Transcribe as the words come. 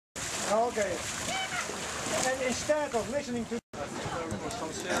Okay. And instead of listening to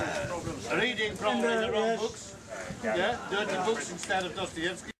reading from the wrong books, dirty books instead of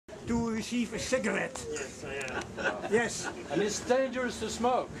Dostoevsky. To receive a cigarette. Yes. And it's dangerous to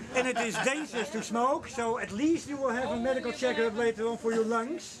smoke. And it is dangerous to smoke, so at least you will have a medical checkup later on for your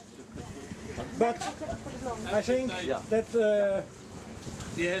lungs. But I think that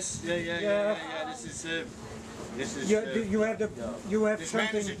yes, This is. You have this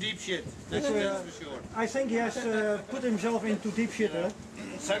something. man is in deep shit. That's for sure. I think he has put himself into deep shit.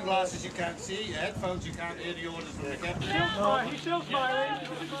 Sunglasses you can't see, headphones you can't hear the orders from the captain. He's still smiling.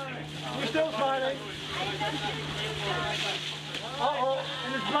 He's still smiling. Uh-oh,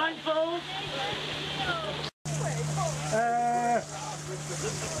 and his blindfold.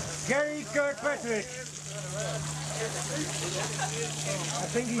 Gary Kirkpatrick. I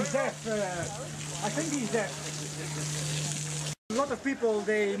think he's deaf. I think he's deaf. A lot of people,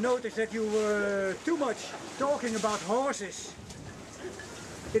 they noticed that you were too much talking about horses.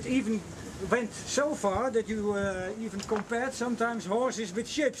 It even went so far that you even compared sometimes horses with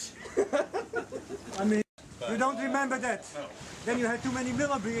ships. I mean, you don't remember that? No. Then you had too many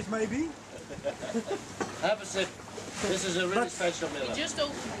Miller beers, maybe? Have a sip. This is a really special Miller. You just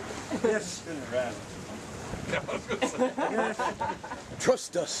opened it. Yes. Yes.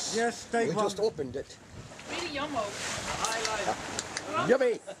 Trust us. Yes, take we one. just opened it. Really yummo.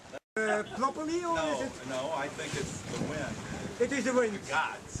 Yummy. Properly, or is it? No, I think it's the wind. It is the wind.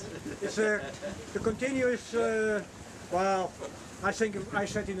 Gods. It's the continuous. Well, I think I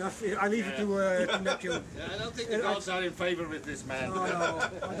said enough. I leave it to Neptune. Yeah, I don't think the gods are in favour with this man. No,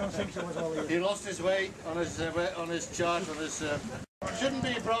 I don't think so at all. He lost his way on his chart, on his. Shouldn't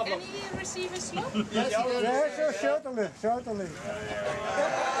be a problem. Can he receive a slot? Yes, Yes, certainly, certainly.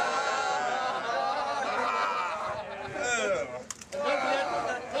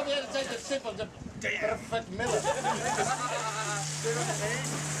 Don't forget to take a sip of the perfect Miller.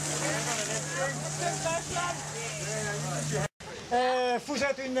 Vous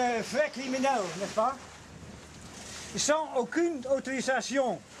êtes une vraie criminel, n'est-ce pas? Sans aucune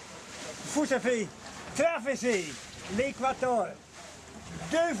autorisation, vous avez traversé l'équateur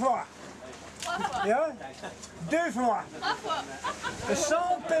 2 fois. 3 fois. Ja? 2 fois. 3 fois.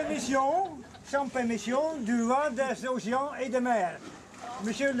 Sans permission du roi des océans et des mers.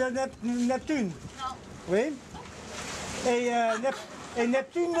 Monsieur le Neptune. Non. Oui. Et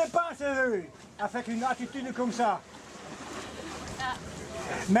Neptune n'est pas sérieux avec une attitude comme ça. Ah.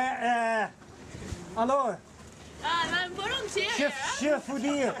 Mais alors, I'm volunteer here. je vous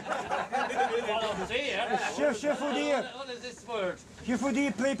dire, What is this word? je vous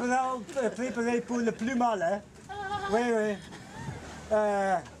dire préparé pour le plus mal, hein. Oui, oui.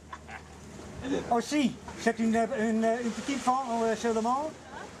 Aussi, c'est une petite fois seulement,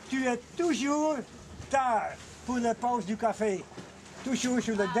 tu es toujours tard pour la pause du café. Toujours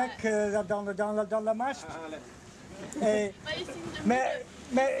sur le deck, dans la mast. Et, mais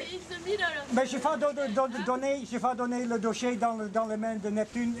je vais donner le dossier dans les mains de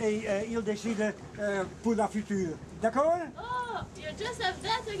Neptune et il décide pour la future. D'accord? Oh, you just have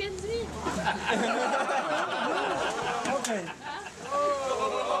that against me. Okay.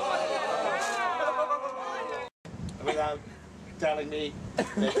 Without telling me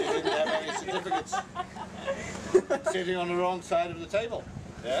that you didn't have any certificates. Sitting on the wrong side of the table.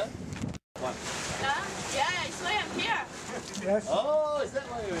 Yeah? One. Yeah, I swear I'm here. Yes. Oh, is that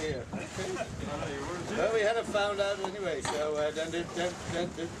why you're here? Okay. Well, we had it found out anyway, so then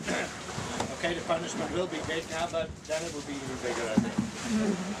okay, the punishment will be big now, but then it will be even bigger, I think.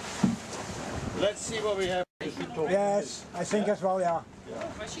 Let's see what we have. Yes, I think as well, yeah.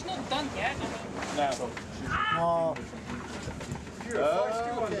 But she's not done yet. No. No. She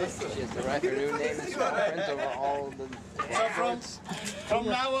has to write her new name and print over all the. So from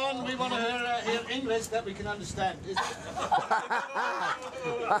now on, we want to hear English that we can understand.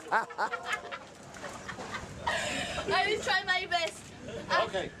 I will try my best.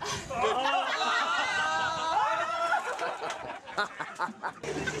 Okay.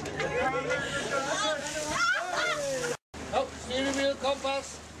 Oh, steering wheel,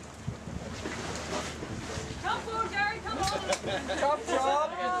 compass. Come forward, Gary, come on. Chop, chop.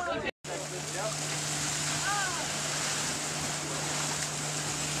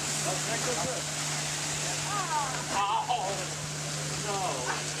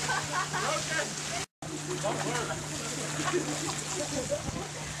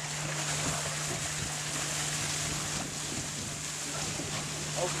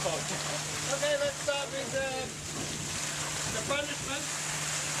 Okay, let's start with the punishment.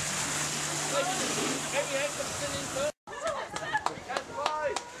 Maybe have some singing first.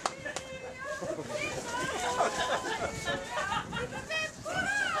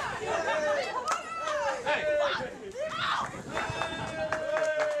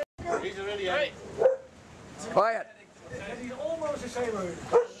 say word.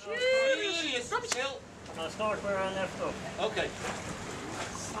 I'll start where I left off. Okay.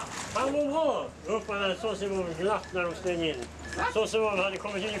 Han var bra! Roparna så som var glatt när de steg in. Så som de hade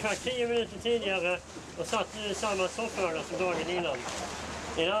kommit ungefär 10 minuter tidigare och satt nu i samma soffhörna som dagen innan.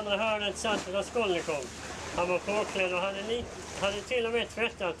 I det andra hörnet satt Raskolnikov. Han var påklädd och hade till och med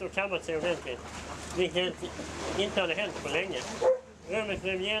tvättat och kammat sig ordentligt. Vilket inte hade hänt på länge. Rummet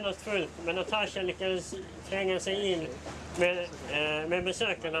blev genast fullt, men Natasha lyckades tränga sig in med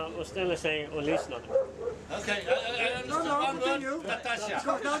besökarna och ställde sig och lyssnade. Okay, I understand one word, Natasha.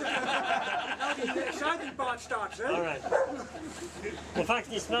 Now the exciting part starts, eh? All right. Och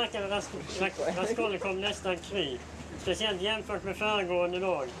faktiskt verkade Raskolnikov nästan kry. Speciellt jämfört med föregående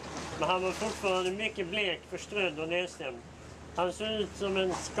dag. Men han var fortfarande mycket blek, förströdd och nedstämd. Han såg ut som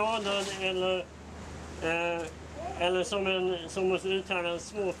en skadad eller som måste uthärda en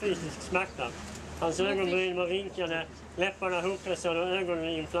svår fysisk smärta. Hans ögonbryn var rinkade, läpparna hoppressade och ögonen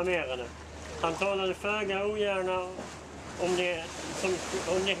inflammerade. Han talade föga ogärna om det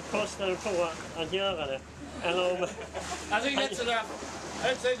kostade på att göra det. Eller om... I think that's enough.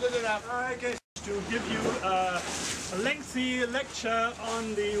 That's good enough. To give you a lengthy lecture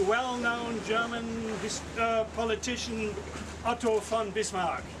on the well-known German politician Otto von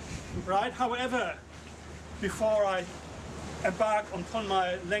Bismarck. Right? However, before I embark upon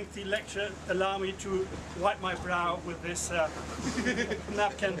my lengthy lecture, allow me to wipe my brow with this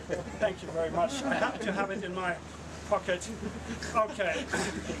napkin. Thank you very much. I happen to have it in my pocket. Okay.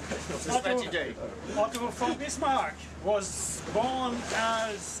 Otto von Bismarck was born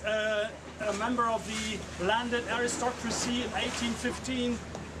as a member of the landed aristocracy in 1815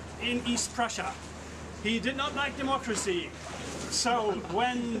 in East Prussia. He did not like democracy, so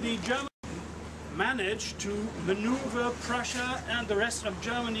when the Germans managed to maneuver Prussia and the rest of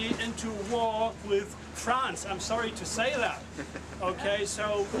Germany into war with France, I'm sorry to say that. Okay,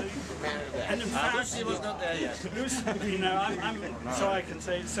 so and in fact, Lucy was not there yet. You know, I'm so I can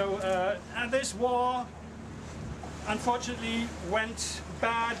say so. And this war, unfortunately, went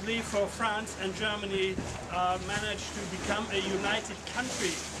badly for France, and Germany managed to become a united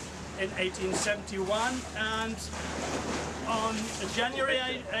country in 1871. And on January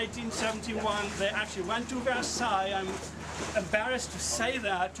 1871, they actually went to Versailles. I'm embarrassed to say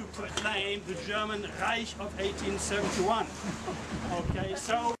that, to proclaim the German Reich of 1871. Okay,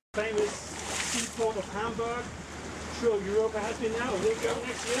 so famous seaport of Hamburg. Sure, Europa has been now. Will go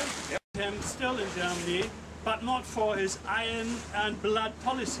next year. Yep. Him still in Germany, but not for his iron and blood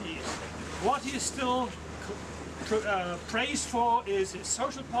policies. What he is still praised for is his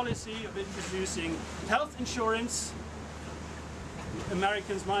social policy of introducing health insurance.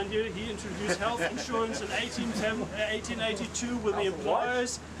 Americans, mind you, he introduced health insurance in 1882 with the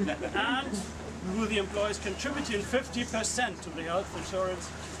employers, and with the employers contributing 50% to the health insurance,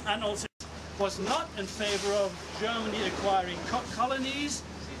 and also was not in favor of Germany acquiring colonies.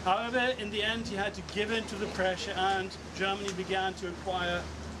 However, in the end, he had to give in to the pressure, and Germany began to acquire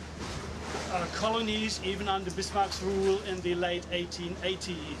colonies even under Bismarck's rule in the late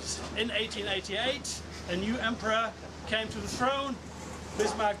 1880s. In 1888, a new emperor came to the throne.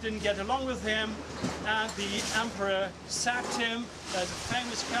 Bismarck didn't get along with him, and the emperor sacked him. There's a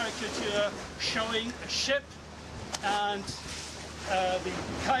famous caricature showing a ship, and the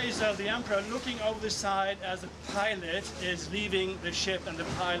Kaiser, the emperor, looking over the side as the pilot is leaving the ship, and the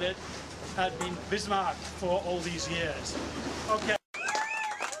pilot had been Bismarck for all these years. Okay.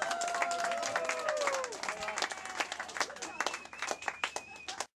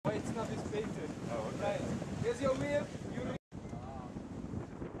 It's not this paper. Oh, okay. Here's your wheel.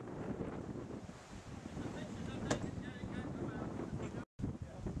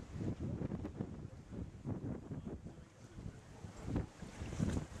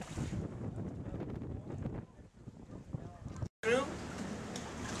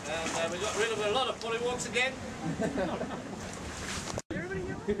 And we got rid of a lot of polywalks again.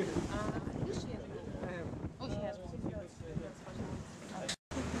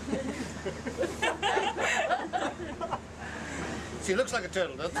 She looks like a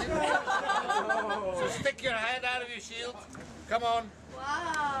turtle, doesn't she? So stick your head out of your shield. Come on. Wow.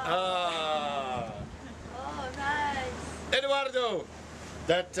 Ah. Oh, nice. Eduardo,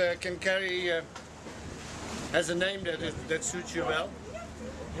 that can carry, has a name that suits you well.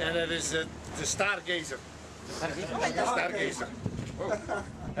 And it is the Stargazer. The Stargazer.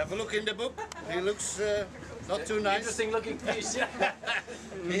 Have a look in the book. He looks not too nice. Interesting looking fish.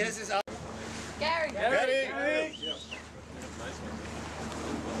 He has his eye. Gary.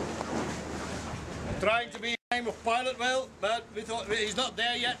 Trying to be name of pilot whale, but we thought he's not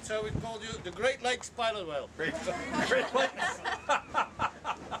there yet, so we called you the Great Lakes pilot whale. Great Lakes.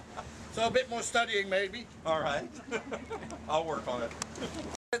 So a bit more studying maybe. All right. I'll work on it.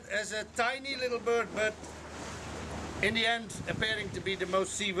 As a tiny little bird, but in the end appearing to be the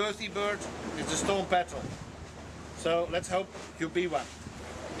most seaworthy bird, is the storm petrel. So let's hope you be one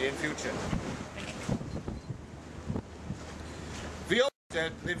in future. The other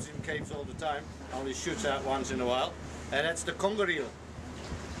that lives in caves all the time, only shoots out once in a while, and that's the conger eel.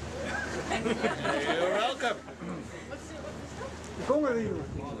 You're welcome. Conger eel.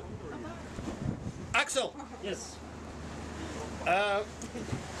 Axel, Yes.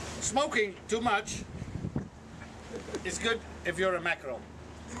 smoking too much is good if you're a mackerel.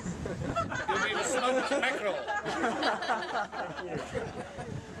 You'll be the smoked mackerel.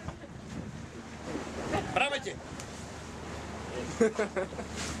 Brammetje.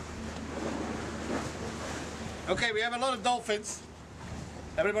 Okay, we have a lot of dolphins.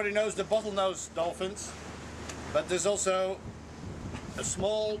 Everybody knows the bottlenose dolphins, but there's also a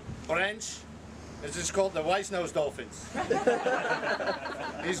small branch. This is called the wise-nosed dolphins.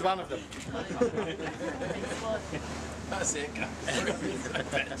 He's one of them.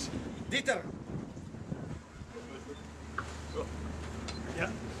 Dieter. Yeah.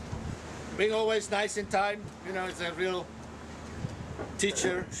 Being always nice in time, you know, it's a real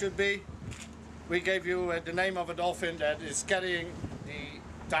teacher should be. We gave you the name of a dolphin that is carrying the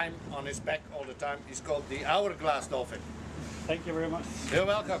time on his back all the time. He's called the hourglass dolphin. Thank you very much. You're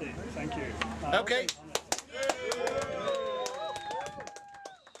welcome. Thank you. Okay.